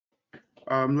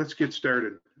let's get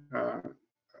started.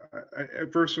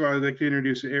 First of all, I'd like to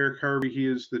introduce Eric Harvey. He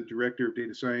is the Director of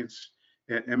Data Science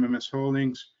at MMS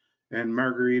Holdings, and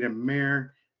Margarita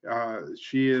Mayer.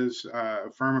 She is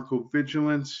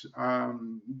Pharmacovigilance.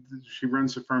 She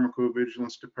runs the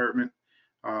Pharmacovigilance department,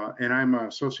 and I'm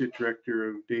Associate Director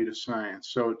of Data Science.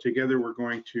 So together we're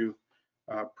going to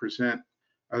present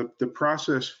the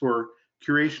process for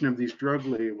curation of these drug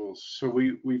labels. So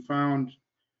we found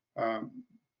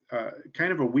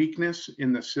kind of a weakness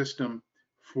in the system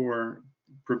for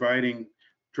providing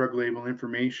drug label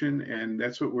information, and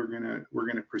that's what we're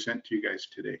gonna present to you guys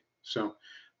today. So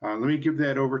let me give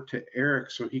that over to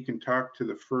Eric so he can talk to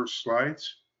the first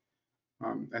slides.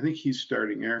 I think he's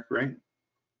starting, Eric, right?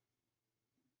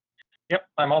 Yep,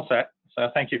 I'm all set. So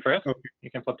thank you, Chris. Okay.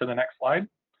 You can flip to the next slide.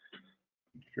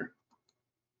 Sure.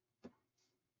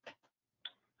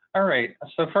 All right,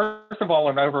 so first of all,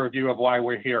 an overview of why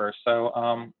we're here. So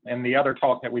and the other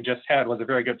talk that we just had was a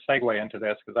very good segue into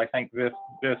this, because I think this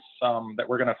that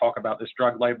we're going to talk about, this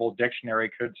drug label dictionary,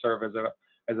 could serve as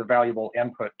a valuable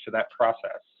input to that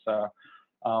process. So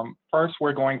first,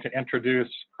 we're going to introduce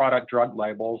product drug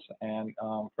labels, and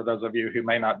for those of you who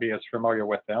may not be as familiar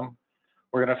with them,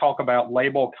 we're going to talk about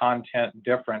label content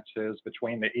differences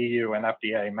between the EU and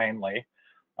FDA mainly.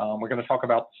 We're going to talk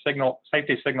about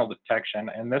safety signal detection,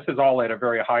 and this is all at a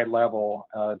very high level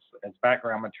as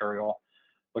background material,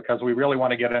 because we really want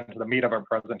to get into the meat of our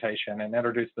presentation and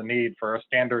introduce the need for a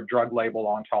standard drug label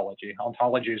ontology.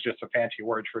 Ontology is just a fancy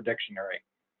word for dictionary.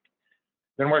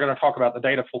 Then we're going to talk about the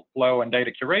data flow and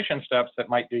data curation steps that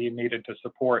might be needed to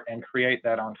support and create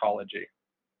that ontology.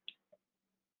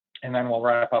 And then we'll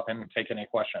wrap up and take any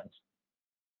questions.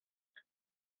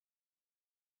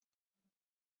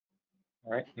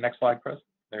 All right, next slide, Chris.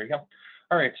 There you go.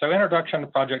 All right, so introduction to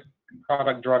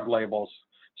product drug labels.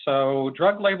 So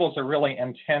drug labels are really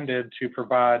intended to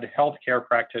provide healthcare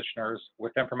practitioners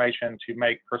with information to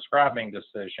make prescribing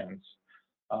decisions.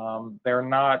 They're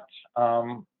not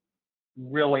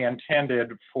really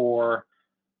intended for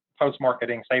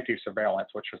post-marketing safety surveillance,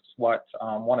 which is what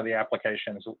one of the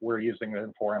applications we're using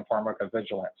them for in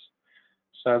pharmacovigilance.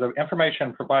 So the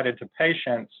information provided to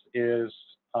patients is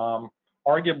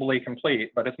arguably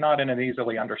complete, but it's not in an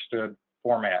easily understood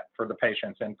format for the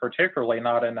patients, and particularly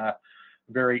not in a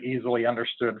very easily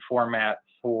understood format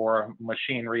for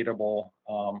machine readable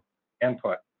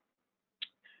input.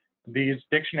 These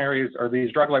dictionaries, or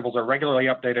these drug labels, are regularly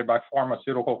updated by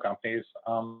pharmaceutical companies.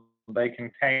 They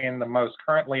contain the most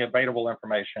currently available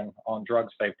information on drug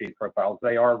safety profiles.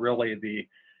 They are really the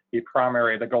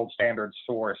primary, the gold standard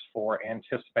source for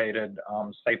anticipated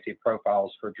safety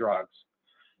profiles for drugs.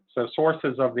 So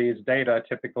sources of these data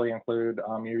typically include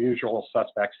your usual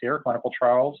suspects here: clinical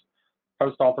trials,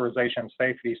 post-authorization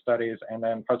safety studies, and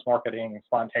then post-marketing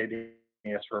spontaneous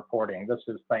reporting. This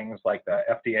is things like the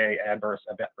FDA adverse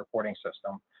event reporting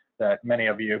system that many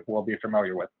of you will be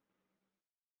familiar with.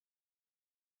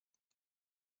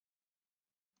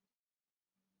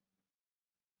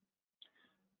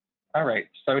 All right,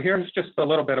 so here's just a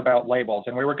little bit about labels.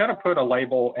 And we were going to put a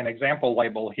label, an example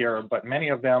label here, but many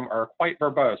of them are quite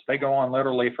verbose. They go on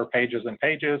literally for pages and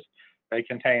pages. They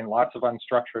contain lots of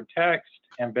unstructured text,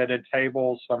 embedded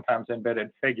tables, sometimes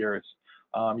embedded figures.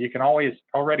 You can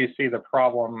already see the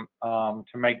problem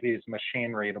to make these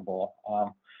machine readable.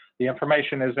 The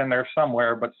information is in there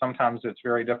somewhere, but sometimes it's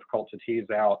very difficult to tease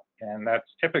out. And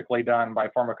that's typically done by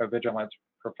pharmacovigilance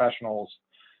professionals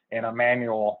in a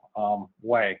manual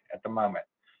way at the moment.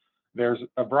 There's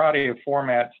a variety of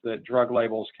formats that drug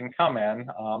labels can come in.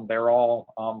 They're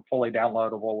all fully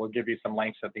downloadable. We'll give you some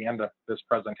links at the end of this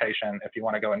presentation if you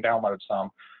want to go and download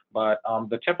some. But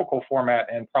the typical format,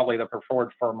 and probably the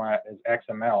preferred format, is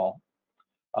XML.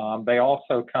 They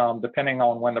also come, depending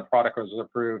on when the product was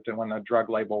approved and when the drug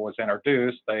label was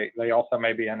introduced, they also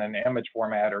may be in an image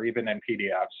format or even in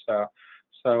PDFs.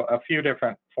 So a few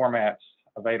different formats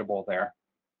available there.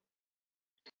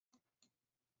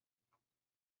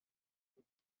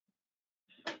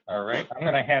 All right, I'm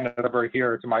going to hand it over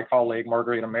here to my colleague,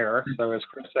 Margarita Mayer. So as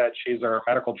Chris said, she's our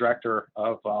medical director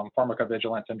of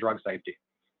pharmacovigilance and drug safety.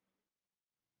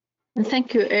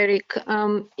 Thank you, Eric.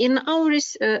 In our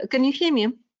can you hear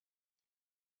me?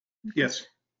 Yes.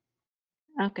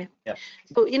 Okay. Yes.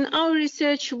 So in our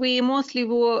research, we mostly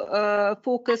were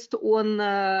focused on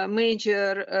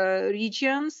major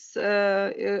regions,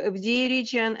 FDA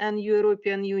region and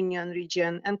European Union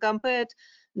region, and compared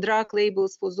drug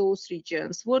labels for those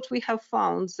regions. What we have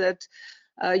found that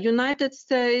United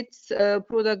States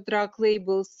product drug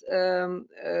labels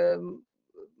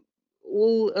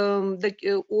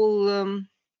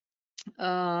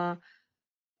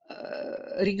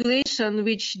regulation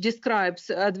which describes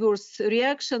adverse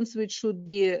reactions which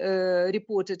should be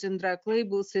reported in drug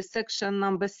labels is section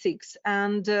number 6.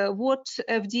 And what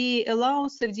FDA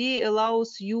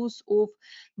allows use of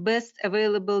best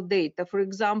available data. For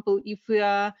example, if we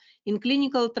are in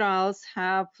clinical trials,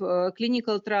 have a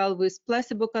clinical trial with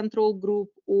placebo control group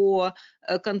or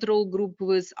a control group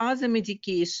with other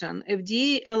medication,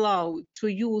 FDA allowed to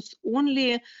use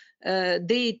only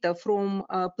data from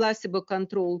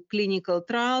placebo-controlled clinical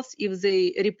trials if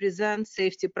they represent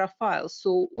safety profiles.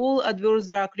 So all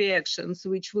adverse drug reactions,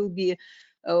 which will be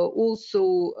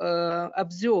also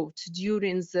observed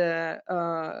during the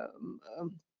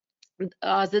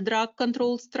other drug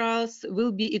controlled trials,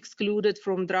 will be excluded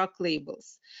from drug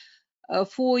labels.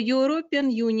 For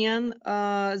European Union,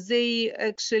 they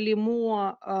actually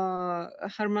more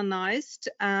harmonized,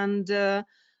 and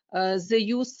the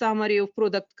use summary of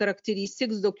product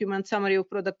characteristics, document summary of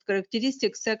product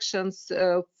characteristics sections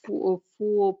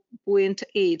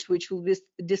 4.8, which will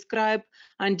describe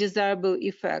undesirable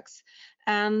effects.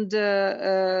 And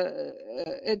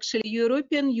actually,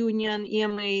 European Union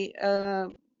EMA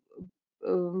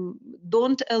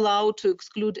don't allow to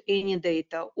exclude any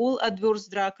data. All adverse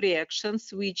drug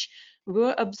reactions which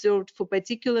were observed for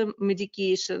particular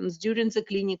medications during the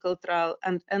clinical trial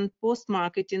and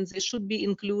post-marketing, they should be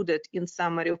included in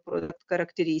summary of product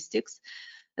characteristics.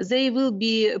 They will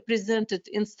be presented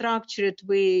in structured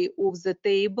way of the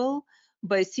table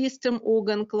by system,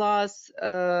 organ class,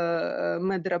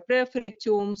 MedRA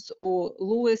terms or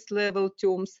lowest level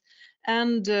terms,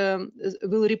 and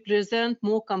will represent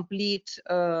more complete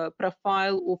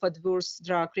profile of adverse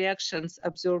drug reactions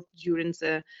observed during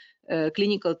the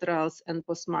clinical trials and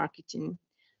post-marketing.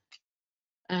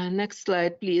 Next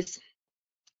slide, please.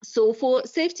 So for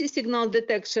safety signal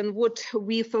detection, what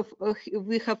we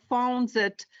have found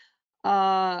that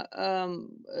not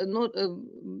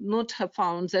have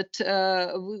found that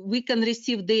we can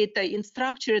receive data in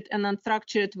structured and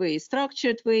unstructured way.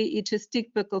 Structured way, it is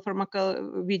typical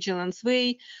pharmacovigilance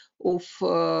way of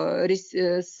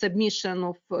submission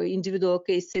of individual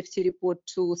case safety report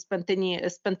to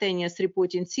spontaneous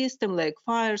reporting system like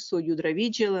FHIR or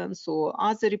Vigilance or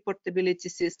other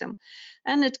reportability system.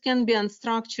 And it can be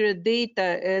unstructured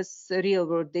data as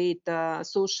real-world data,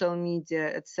 social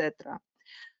media, etc.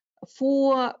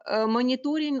 For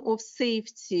monitoring of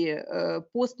safety,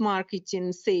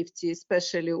 post-marketing safety,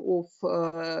 especially of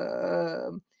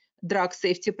drug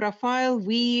safety profile,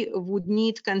 we would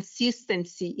need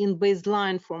consistency in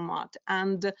baseline format.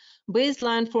 And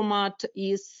baseline format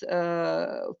is,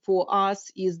 for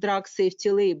us, is drug safety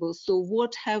labels. So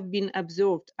what have been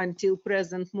observed until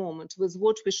present moment with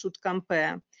what we should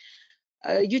compare.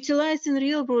 Utilizing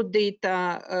real-world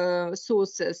data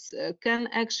sources can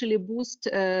actually boost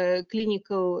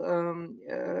clinical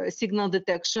signal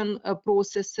detection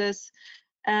processes,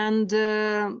 and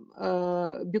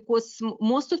because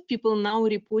most of people now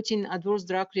reporting adverse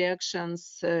drug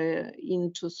reactions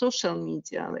into social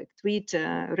media like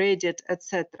Twitter, Reddit,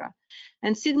 etc.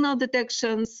 And signal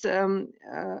detections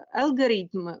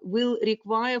algorithm will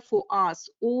require for us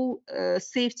all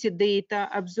safety data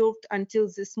observed until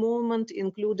this moment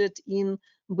included in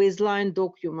baseline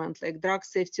document like drug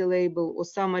safety label or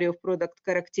summary of product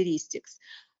characteristics.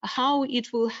 How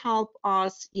it will help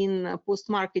us in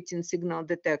post-marketing signal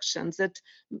detection, that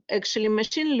actually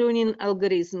machine learning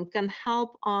algorithm can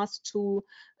help us to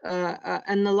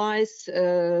analyze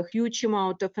a huge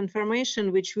amount of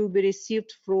information which will be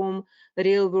received from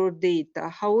real-world data.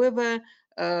 However,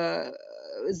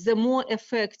 the more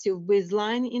effective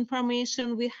baseline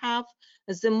information we have,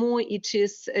 the more it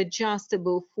is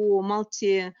adjustable for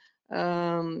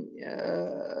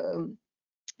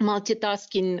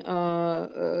multitasking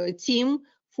team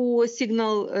for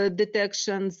signal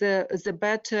detection, the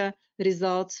better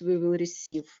results we will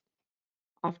receive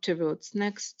afterwards.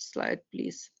 Next slide,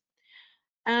 please.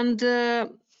 And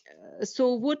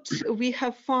so what we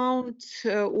have found,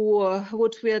 or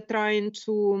what we are trying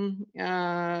to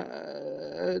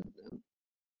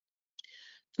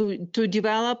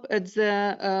develop at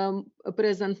the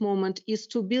present moment, is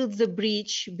to build the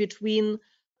bridge between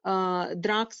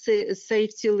drug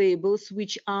safety labels,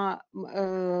 which are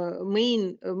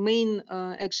main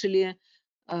actually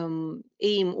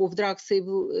aim of drug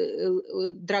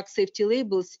safety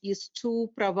labels is to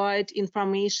provide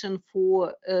information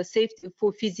for safety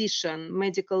for physician,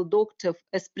 medical doctor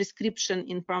as prescription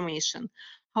information.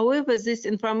 However, this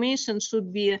information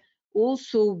should be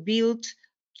also built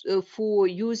for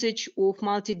usage of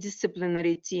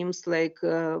multidisciplinary teams like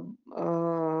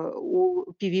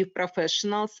PV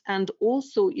professionals, and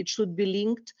also it should be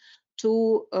linked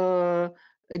to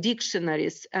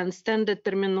dictionaries and standard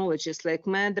terminologies like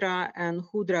MEDRA and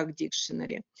WHO Drug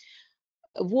Dictionary.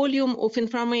 Volume of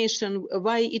information,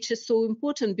 why it is so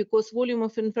important? Because volume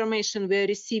of information we are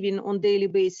receiving on daily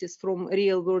basis from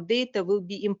real world data will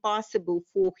be impossible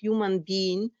for human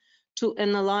being to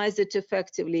analyze it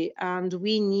effectively, and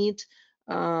we need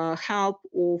help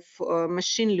of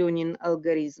machine learning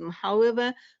algorithm.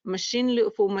 However,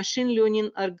 for machine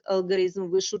learning algorithm,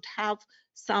 we should have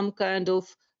some kind of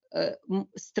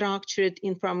structured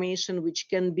information which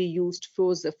can be used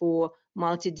further for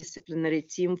multidisciplinary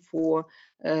team for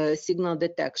signal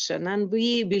detection. And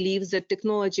we believe that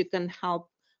technology can help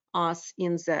us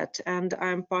in that. And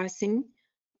I'm passing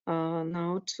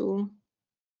now to...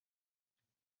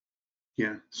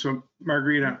 Yeah, so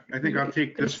Margarita, I think I'll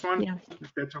take this one,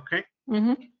 if that's okay.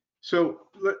 Mm-hmm. So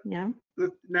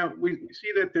now we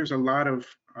see that there's a lot of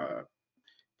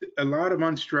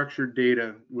unstructured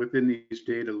data within these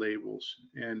data labels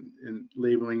and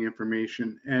labeling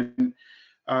information. And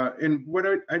what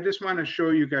I just want to show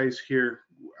you guys here,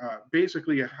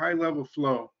 basically a high level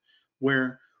flow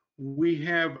where we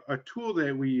have a tool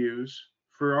that we use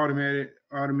for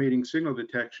automating signal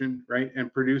detection, right,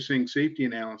 and producing safety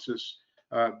analysis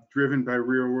driven by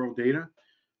real world data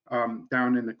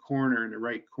down in the corner, in the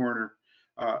right corner.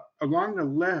 Along the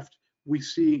left, we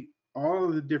see all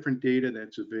of the different data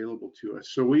that's available to us.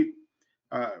 So we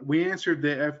answered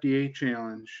the FDA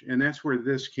challenge, and that's where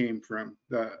this came from,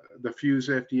 the Fuse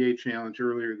FDA challenge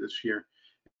earlier this year.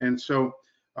 And so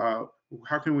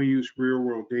how can we use real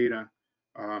world data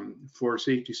for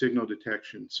safety signal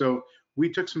detection? So we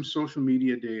took some social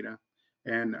media data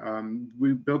and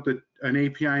we built an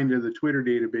API into the Twitter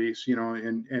database, you know,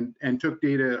 and took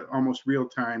data almost real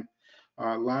time,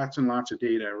 lots and lots of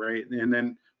data, right? And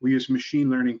then we use machine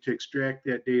learning to extract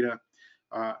that data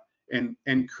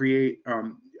and create,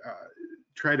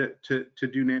 try to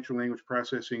do natural language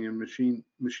processing and machine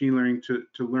learning to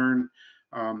learn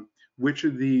which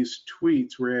of these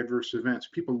tweets were adverse events.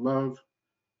 People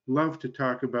love to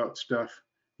talk about stuff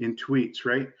in tweets,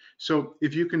 right? So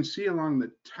if you can see along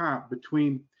the top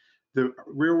between the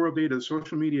real world data, the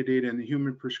social media data, and the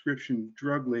human prescription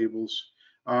drug labels,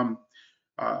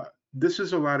 this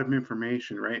is a lot of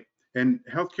information, right? And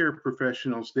healthcare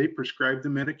professionals, they prescribe the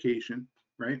medication,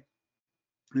 right?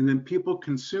 And then people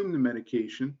consume the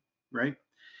medication, right?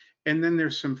 And then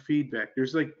there's some feedback.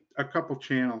 There's like a couple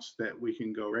channels that we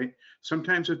can go, right?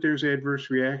 Sometimes if there's adverse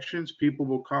reactions, people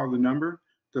will call the number,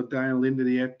 they'll dial into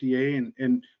the FDA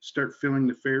and start filling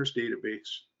the FAERS database,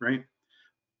 right?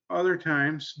 Other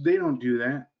times they don't do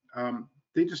that.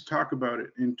 They just talk about it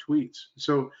in tweets.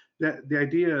 So that the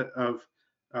idea of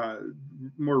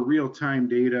more real-time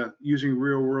data, using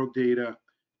real-world data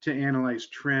to analyze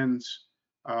trends,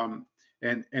 and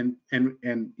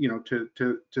you know,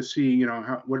 to see, you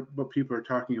know, what people are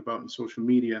talking about in social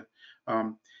media,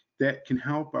 that can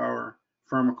help our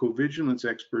pharmacovigilance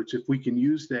experts if we can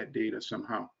use that data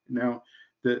somehow. Now,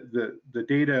 the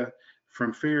data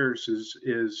from FAERS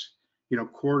is you know,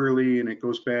 quarterly, and it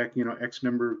goes back, you know, X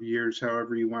number of years,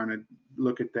 however you want to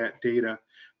look at that data,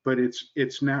 but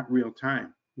it's not real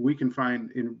time. We can find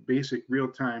in basic real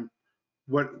time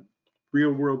what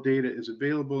real world data is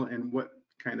available and what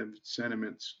kind of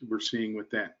sentiments we're seeing with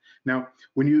that. Now,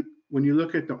 when you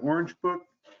look at the Orange Book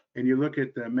and you look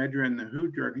at the MEDRA and the WHO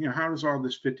drug, you know, how does all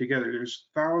this fit together? There's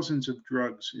thousands of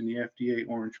drugs in the FDA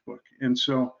Orange Book. And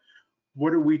so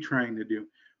what are we trying to do?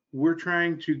 We're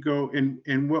trying to go,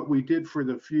 and what we did for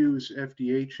the Fuse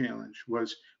FDA challenge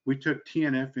was we took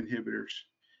TNF inhibitors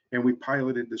and we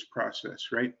piloted this process,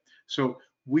 right? So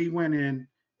we went in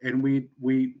and we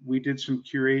did some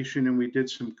curation and we did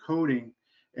some coding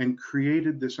and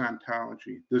created this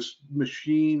ontology, this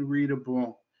machine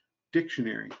readable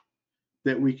dictionary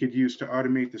that we could use to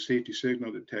automate the safety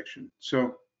signal detection.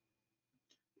 So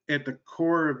at the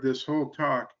core of this whole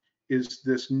talk is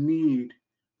this need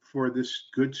for this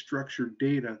good structured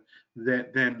data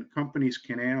that then companies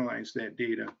can analyze that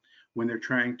data when they're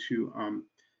trying to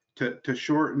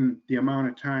shorten the amount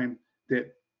of time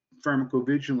that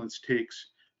pharmacovigilance takes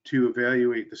to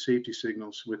evaluate the safety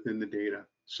signals within the data.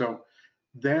 So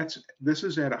this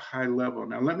is at a high level.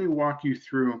 Now let me walk you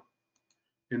through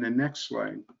in the next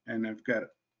slide, and I've got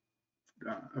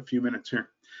a few minutes here.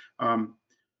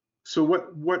 So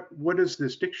what is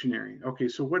this dictionary? Okay,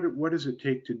 so what does it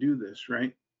take to do this,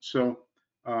 right? So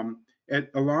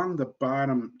along the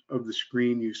bottom of the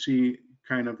screen, you see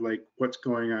kind of like what's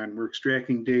going on. We're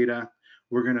extracting data.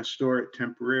 We're going to store it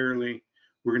temporarily.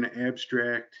 We're going to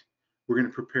abstract. We're going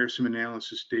to prepare some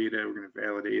analysis data. We're going to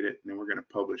validate it, and then we're going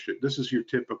to publish it. This is your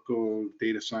typical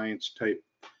data science type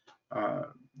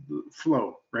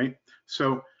flow, right?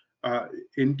 So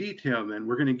in detail, then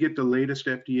we're going to get the latest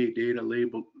FDA data,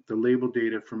 the label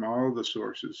data from all the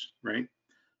sources, right?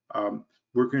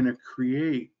 We're going to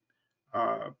create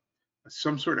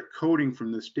some sort of coding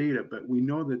from this data, but we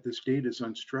know that this data is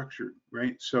unstructured,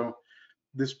 right? So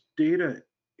this data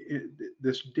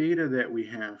that we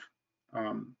have,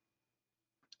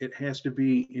 it has to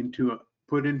be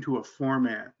put into a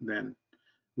format then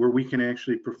where we can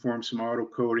actually perform some auto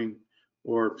coding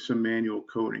or some manual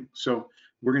coding. So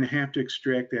we're going to have to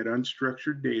extract that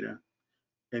unstructured data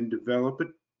and develop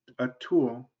a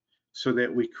tool so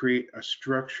that we create a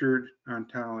structured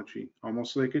ontology,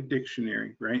 almost like a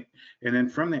dictionary, right? And then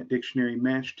from that dictionary,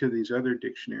 match to these other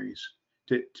dictionaries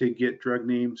to get drug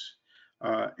names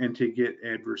and to get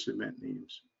adverse event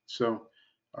names. So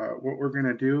what we're going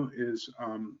to do is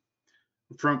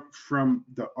from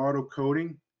the auto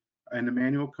coding and the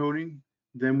manual coding,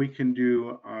 then we can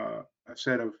do a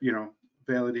set of,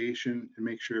 validation and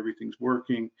make sure everything's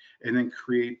working, and then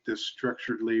create this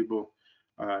structured label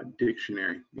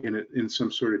dictionary in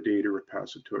some sort of data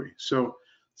repository. So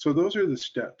those are the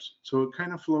steps. So it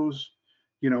kind of flows,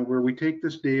 where we take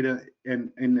this data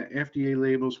and in the FDA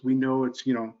labels, we know it's,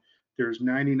 there's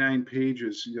 99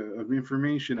 pages of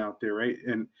information out there, right?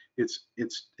 And it's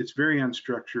very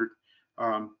unstructured.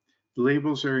 The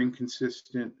labels are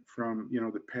inconsistent from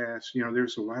the past.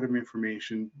 There's a lot of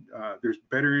information. There's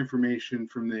better information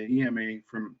from the EMA,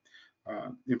 from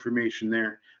information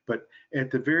there. But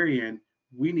at the very end,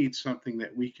 we need something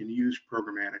that we can use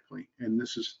programmatically, and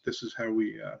this is how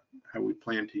we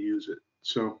plan to use it.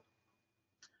 So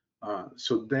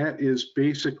that is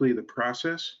basically the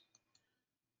process.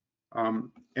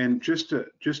 And just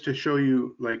to show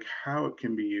you like how it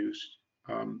can be used.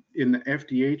 In the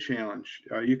FDA challenge,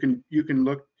 you can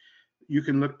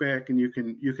look back and you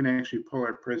can actually pull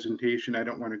our presentation. I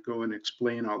don't want to go and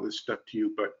explain all this stuff to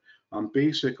you, but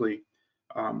basically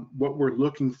what we're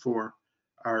looking for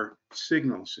are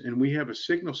signals, and we have a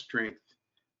signal strength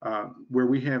where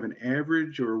we have an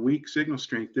average or a weak signal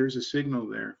strength. There's a signal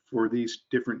there for these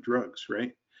different drugs,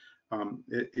 right?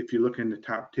 If you look in the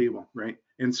top table, right?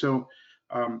 And so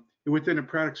within a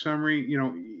product summary,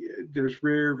 there's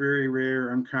rare, very rare,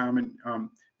 uncommon.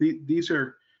 These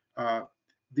are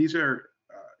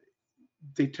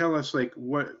they tell us like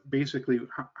what basically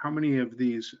how many of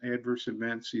these adverse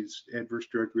events, these adverse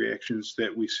drug reactions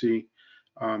that we see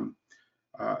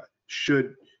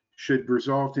should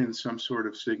result in some sort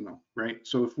of signal, right?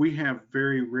 So if we have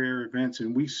very rare events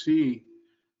and we see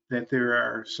that there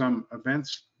are some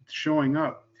events showing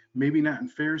up, maybe not in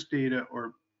FAERS data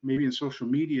or maybe in social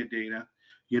media data,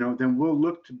 then we'll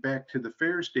look back to the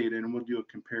FAERS data and we'll do a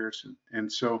comparison.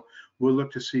 And so we'll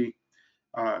look to see,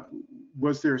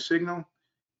 was there a signal?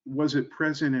 Was it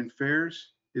present in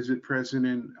FAERS? Is it present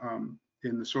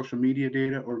in the social media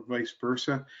data, or vice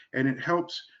versa? And it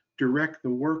helps direct the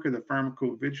work of the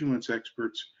pharmacovigilance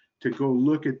experts to go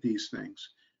look at these things.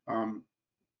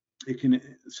 It can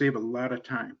save a lot of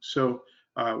time. So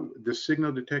the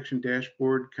signal detection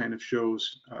dashboard kind of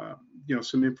shows,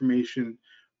 some information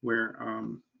where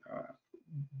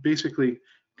basically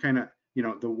kind of,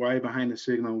 the why behind the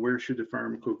signal, where should the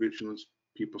pharmacovigilance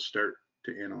people start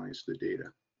to analyze the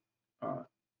data.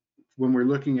 When we're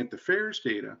looking at the FAERS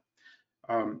data,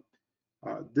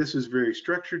 this is very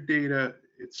structured data.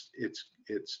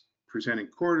 It's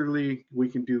presented quarterly. We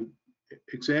can do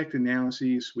exact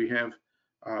analyses. We have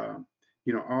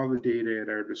all the data at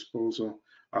our disposal.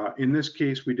 In this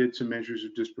case, we did some measures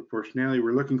of disproportionality.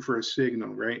 We're looking for a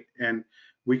signal, right? And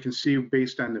we can see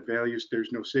based on the values,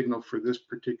 there's no signal for this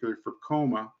particular, for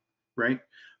coma, right?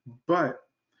 But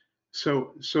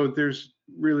so there's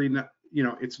really not,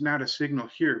 it's not a signal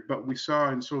here, but we saw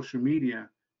in social media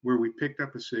where we picked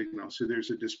up a signal. So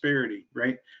there's a disparity,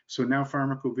 right? So now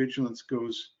pharmacovigilance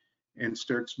goes and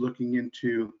starts looking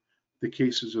into the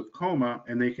cases of coma,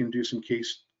 and they can do some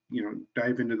case,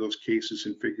 dive into those cases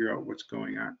and figure out what's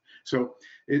going on. So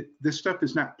this stuff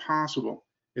is not possible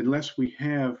unless we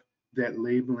have that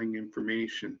labeling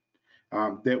information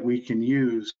that we can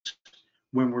use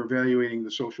when we're evaluating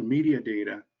the social media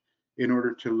data in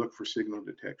order to look for signal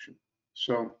detection.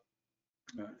 So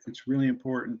it's really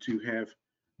important to have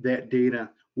that data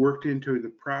worked into the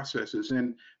processes,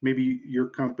 and maybe your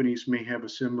companies may have a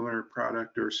similar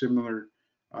product or similar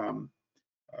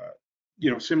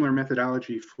similar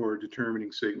methodology for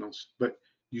determining signals, but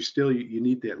you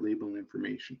need that label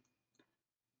information.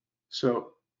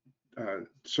 So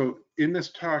in this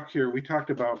talk here, we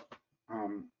talked about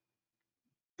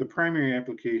the primary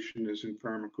application is in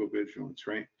pharmacovigilance,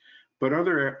 right? But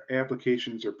other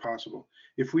applications are possible.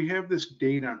 If we have this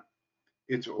data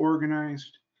it's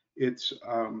organized, it's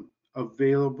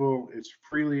available, it's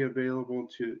freely available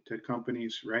to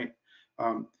companies, right?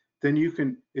 Then you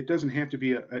can, it doesn't have to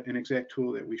be an exact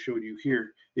tool that we showed you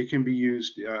here. It can be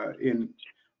used in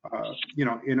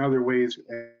in other ways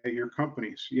at your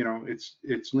companies.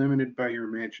 It's limited by your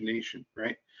imagination,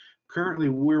 right? Currently,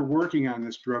 we're working on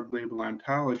this drug label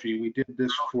ontology. We did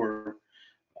this for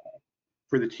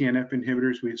the TNF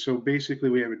inhibitors. So basically,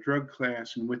 we have a drug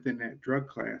class, and within that drug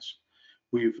class,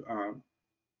 we've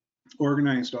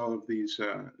organized all of these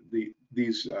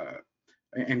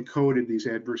and coded these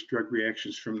adverse drug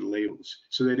reactions from the labels.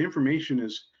 So that information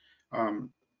is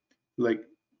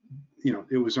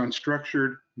it was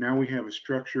unstructured. Now we have a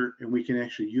structure, and we can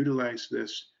actually utilize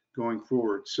this going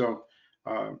forward. So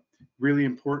really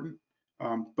important.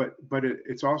 But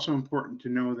it's also important to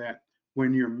know that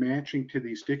when you're matching to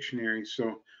these dictionaries,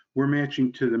 so we're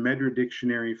matching to the MEDRA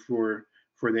dictionary for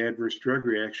the adverse drug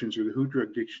reactions, or the WHO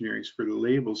drug dictionaries for the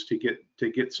labels, to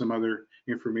get some other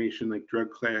information like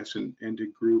drug class and to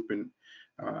group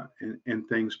and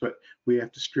things. But we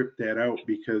have to strip that out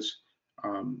because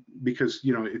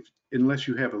unless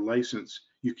you have a license,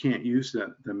 you can't use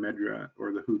the MEDRA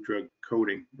or the WHO drug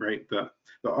coding, right?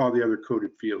 All the other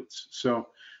coded fields. So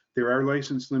there are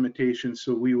license limitations.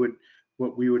 So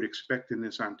what we would expect in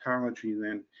this ontology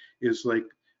then is the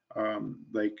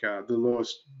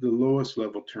lowest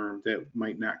level term that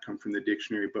might not come from the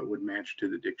dictionary but would match to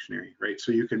the dictionary, right?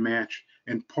 So you can match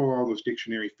and pull all those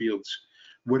dictionary fields,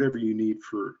 whatever you need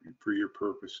for your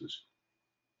purposes.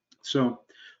 So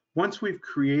once we've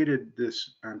created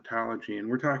this ontology, and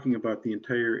we're talking about the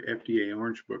entire FDA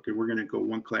Orange Book, and we're going to go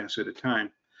one class at a time,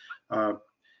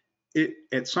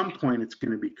 at some point it's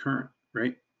going to be current,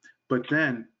 right? But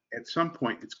then at some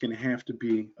point it's going to have to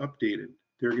be updated.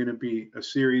 There are going to be a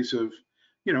series of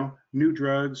new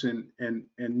drugs and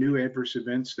new adverse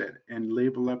events and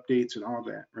label updates and all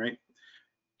that, right?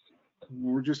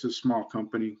 We're just a small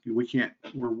company.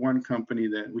 We're one company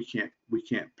that we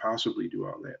can't possibly do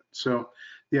all that. So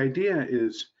the idea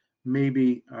is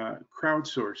maybe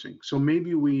crowdsourcing. So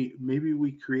maybe we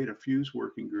create a Fuse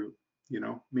working group.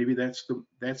 Maybe that's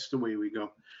the way we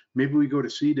go. Maybe we go to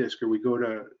CDISC, or we go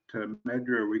to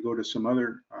MEDRA, or we go to some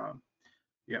other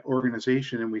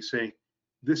organization, and we say,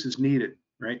 this is needed,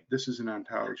 right? This is an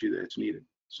ontology that's needed.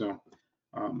 So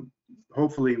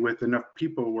hopefully with enough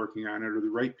people working on it, or the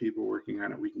right people working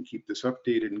on it, we can keep this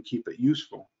updated and keep it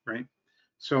useful, right?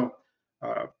 So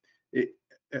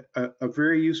a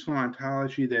very useful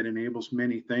ontology that enables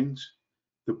many things.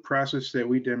 The process that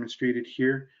we demonstrated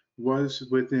here was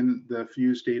within the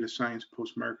Fuse Data Science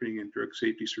Post-Marketing and Drug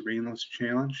Safety Surveillance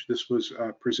Challenge. This was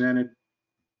presented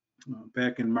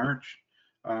back in March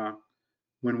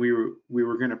when we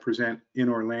were going to present in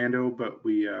Orlando, but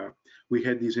we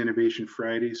had these Innovation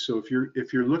Fridays. So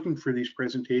if you're looking for these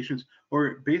presentations,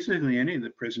 or basically any of the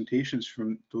presentations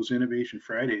from those Innovation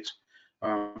Fridays,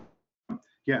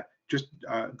 just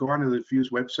go onto the Fuse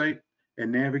website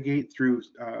and navigate through.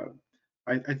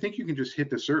 I think you can just hit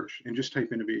the search and just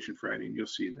type Innovation Friday, and you'll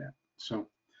see that. So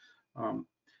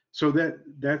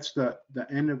that's the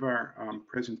end of our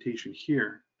presentation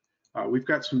here. We've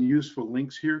got some useful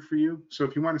links here for you. So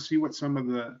if you want to see what some of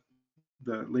the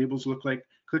labels look like,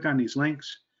 click on these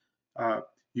links.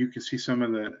 You can see some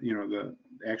of the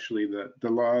the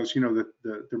laws,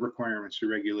 the requirements, the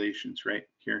regulations right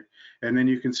here, and then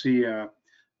you can see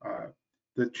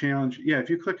the challenge. Yeah, if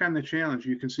you click on the challenge,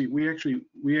 you can see we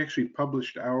actually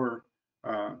published our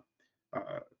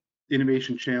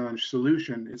Innovation Challenge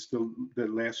solution. It's the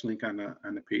last link on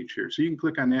the page here. So you can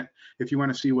click on that if you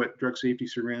want to see what drug safety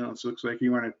surveillance looks like.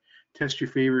 You want to test your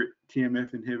favorite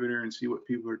TMF inhibitor and see what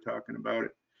people are talking about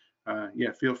it.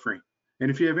 Yeah, feel free. And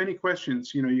if you have any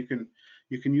questions, you can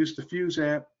use the Fuse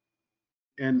app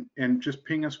and just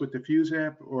ping us with the Fuse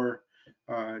app, or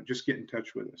just get in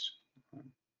touch with us.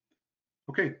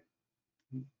 Okay.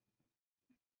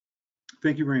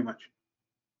 Thank you very much.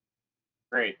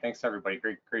 Great, thanks everybody.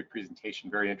 Great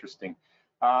presentation, very interesting.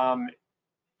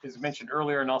 As mentioned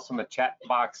earlier, and also in the chat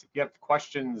box, if you have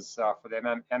questions for the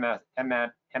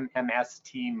MMS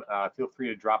team, feel free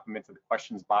to drop them into the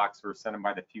questions box or send them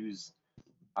by the Fuse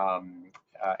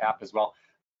app as well.